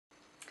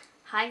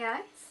Hi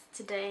guys!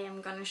 Today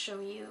I'm gonna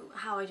show you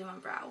how I do my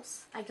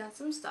brows. I got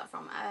some stuff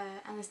from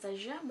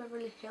Anastasia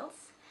Beverly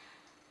Hills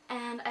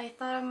and I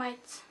thought I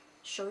might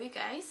show you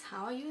guys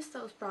how I use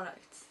those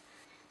products.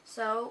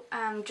 So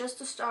just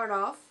to start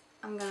off,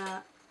 I'm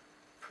gonna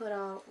put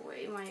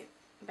away my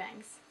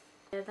bangs.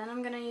 Then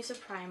I'm gonna use a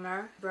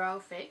primer, Brow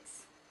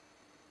Fix,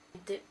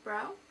 Dip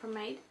Brow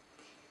Pomade,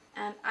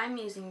 and I'm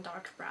using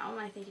dark brown.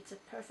 I think it's a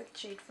perfect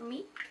shade for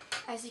me.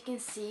 As you can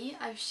see,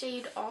 I've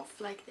shaved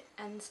off like the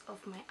ends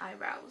of my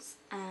eyebrows,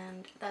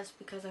 and that's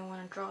because I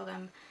want to draw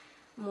them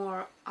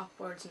more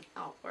upwards and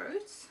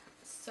outwards.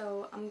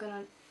 So I'm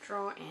gonna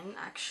draw in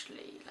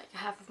actually like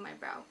half of my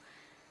brow,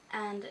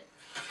 and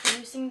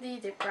using the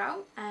dip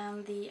brow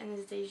and the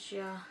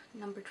Anastasia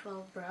number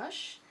 12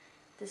 brush.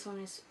 This one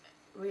is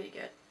really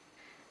good.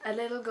 A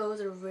little goes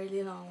a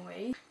really long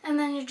way. And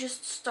then you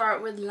just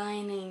start with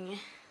lining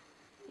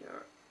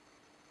your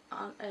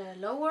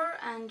lower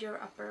and your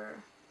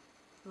upper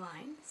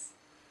lines.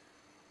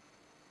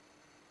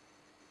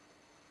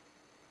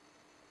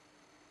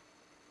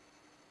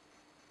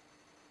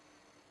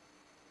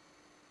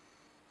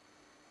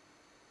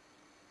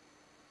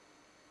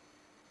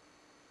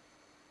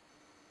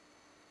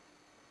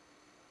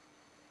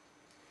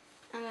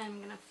 And then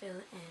I'm gonna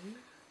fill in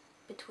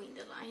between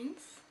the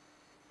lines.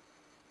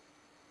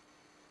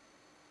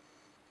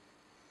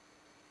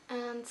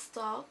 And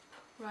stop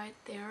right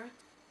there.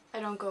 I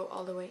don't go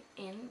all the way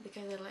in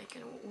because I like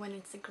it when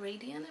it's a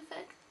gradient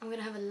effect. I'm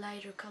gonna have a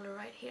lighter color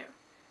right here,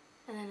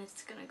 and then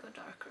it's gonna go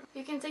darker.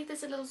 You can take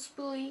this little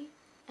spoolie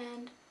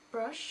and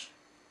brush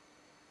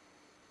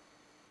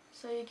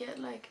so you get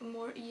like a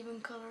more even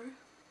color.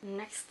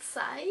 Next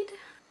side.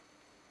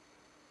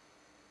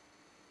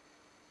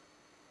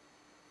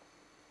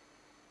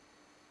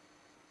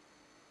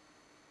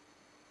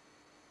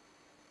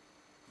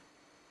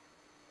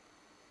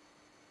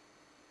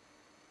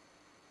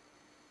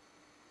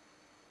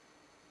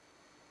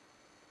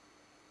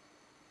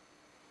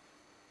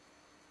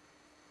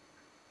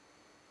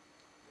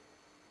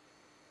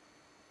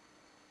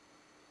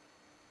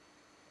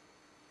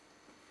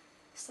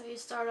 So you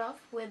start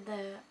off with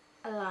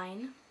a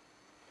line.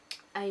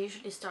 I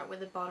usually start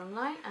with the bottom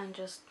line and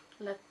just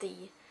let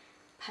the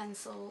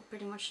pencil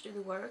pretty much do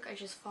the work. I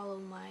just follow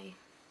my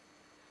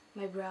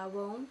brow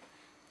bone,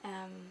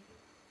 and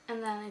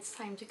then it's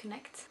time to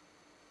connect.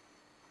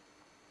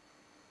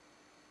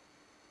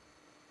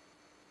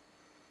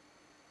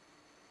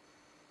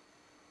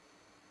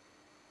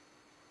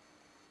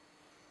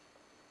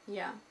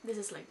 Yeah, this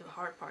is like the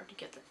hard part, to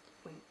get the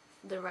wing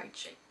the right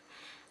shape,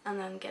 and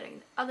then getting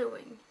the other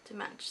wing to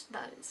match.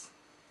 That is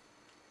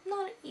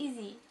not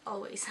easy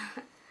always.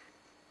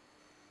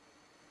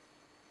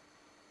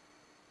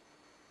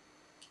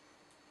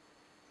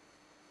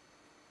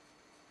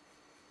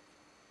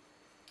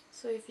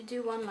 So if you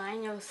do one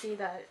line, you'll see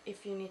that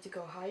if you need to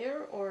go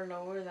higher or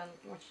lower than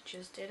what you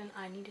just did, and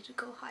I needed to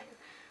go higher.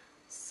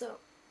 So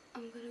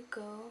I'm gonna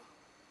go,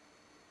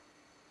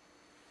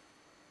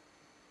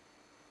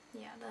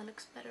 yeah, that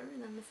looks better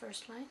than the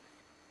first line.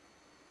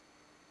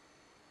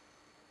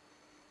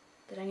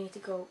 That I need to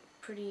go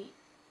pretty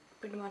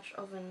much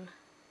of an,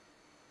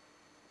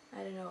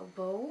 I don't know,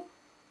 bow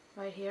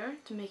right here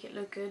to make it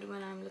look good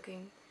when I'm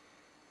looking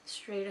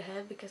straight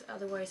ahead, because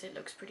otherwise it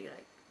looks pretty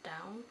like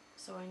down.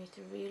 So I need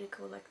to really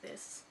go like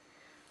this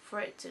for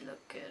it to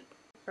look good.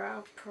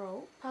 Brow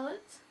Pro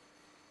palette.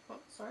 Oh,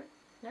 sorry,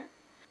 there.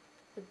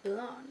 The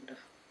blonde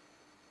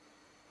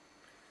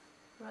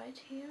right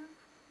here.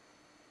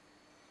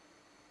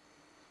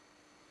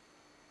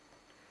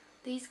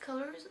 These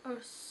colors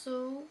are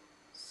so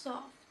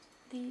soft.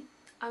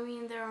 I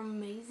mean, they're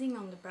amazing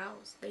on the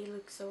brows. They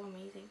look so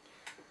amazing.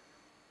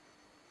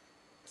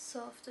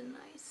 Soft and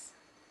nice.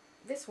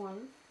 This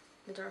one,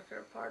 the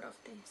darker part of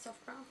the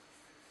soft brow.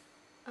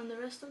 And the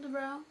rest of the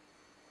brow,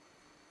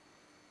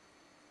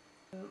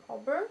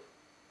 auburn.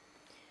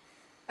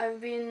 I've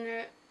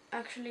been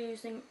actually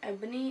using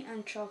ebony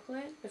and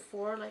chocolate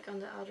before, like on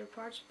the outer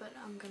parts, but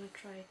I'm gonna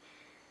try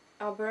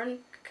auburn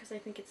because I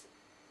think it's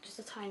just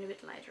a tiny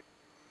bit lighter.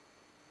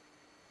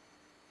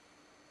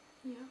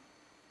 Yeah.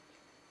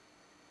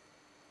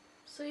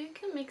 So you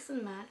can mix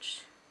and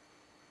match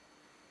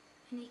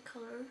any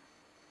color.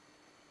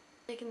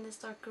 Taking this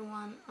darker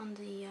one on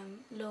the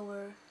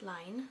lower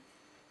line.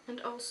 And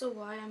also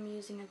why I'm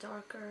using a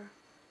darker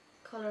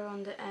color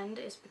on the end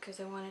is because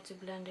I wanted to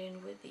blend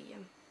in with the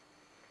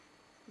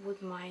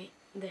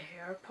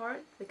hair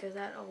part, because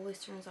that always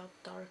turns out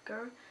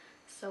darker.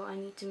 So I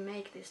need to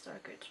make this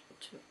darker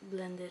to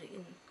blend it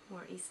in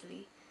more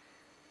easily.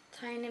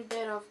 Tiny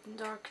bit of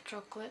dark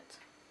chocolate.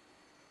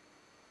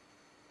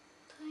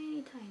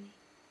 Tiny.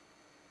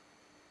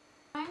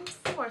 Time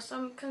for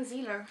some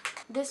concealer.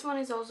 This one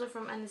is also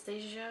from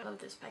Anastasia. I love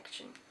this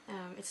packaging.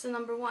 It's the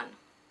number 1.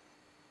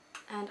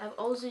 And I've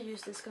also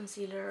used this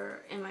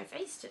concealer in my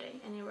face today,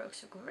 and it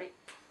works so great.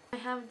 I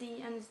have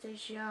the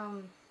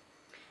Anastasia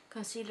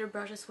concealer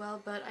brush as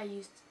well, but I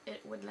used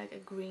it with like a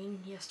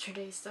green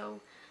yesterday, so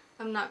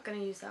I'm not gonna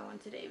use that one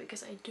today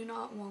because I do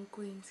not want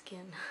green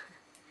skin.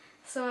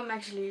 So I'm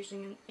actually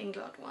using an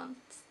Inglot one.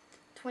 It's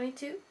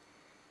 22.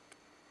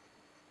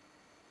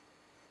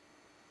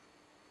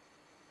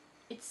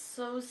 It's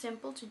so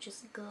simple to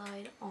just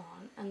glide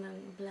on and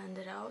then blend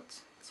it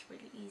out. It's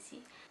really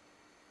easy.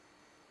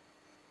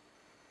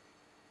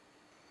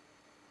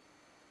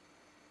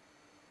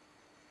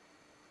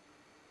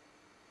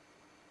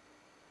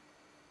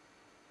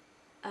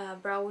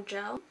 Brow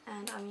gel,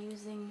 and I'm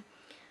using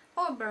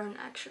Eyebrow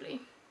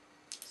actually.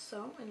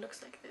 So it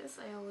looks like this.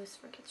 I always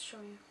forget to show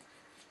you.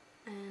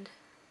 And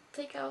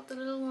take out the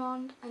little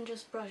wand and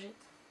just brush it.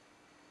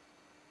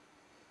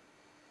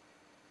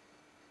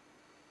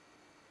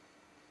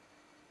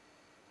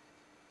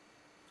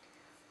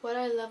 What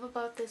I love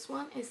about this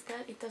one is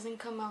that it doesn't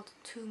come out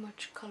too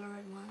much color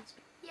at once.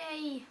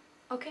 Yay!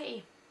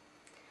 Okay.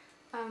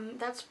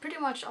 That's pretty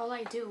much all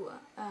I do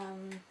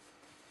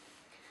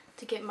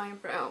to get my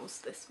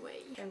brows this way.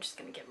 I'm just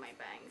gonna get my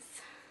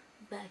bangs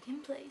back in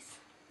place.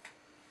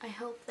 I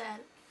hope that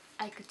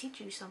I could teach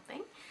you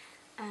something,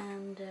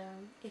 and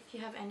if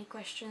you have any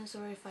questions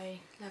or if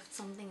I left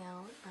something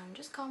out,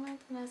 just comment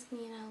and ask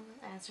me and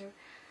I'll answer.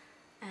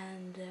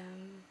 And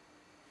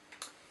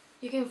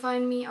you can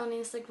find me on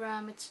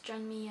Instagram, it's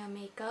Janmia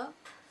Makeup,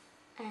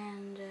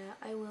 and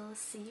I will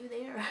see you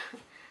there.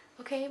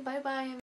 Okay, bye bye.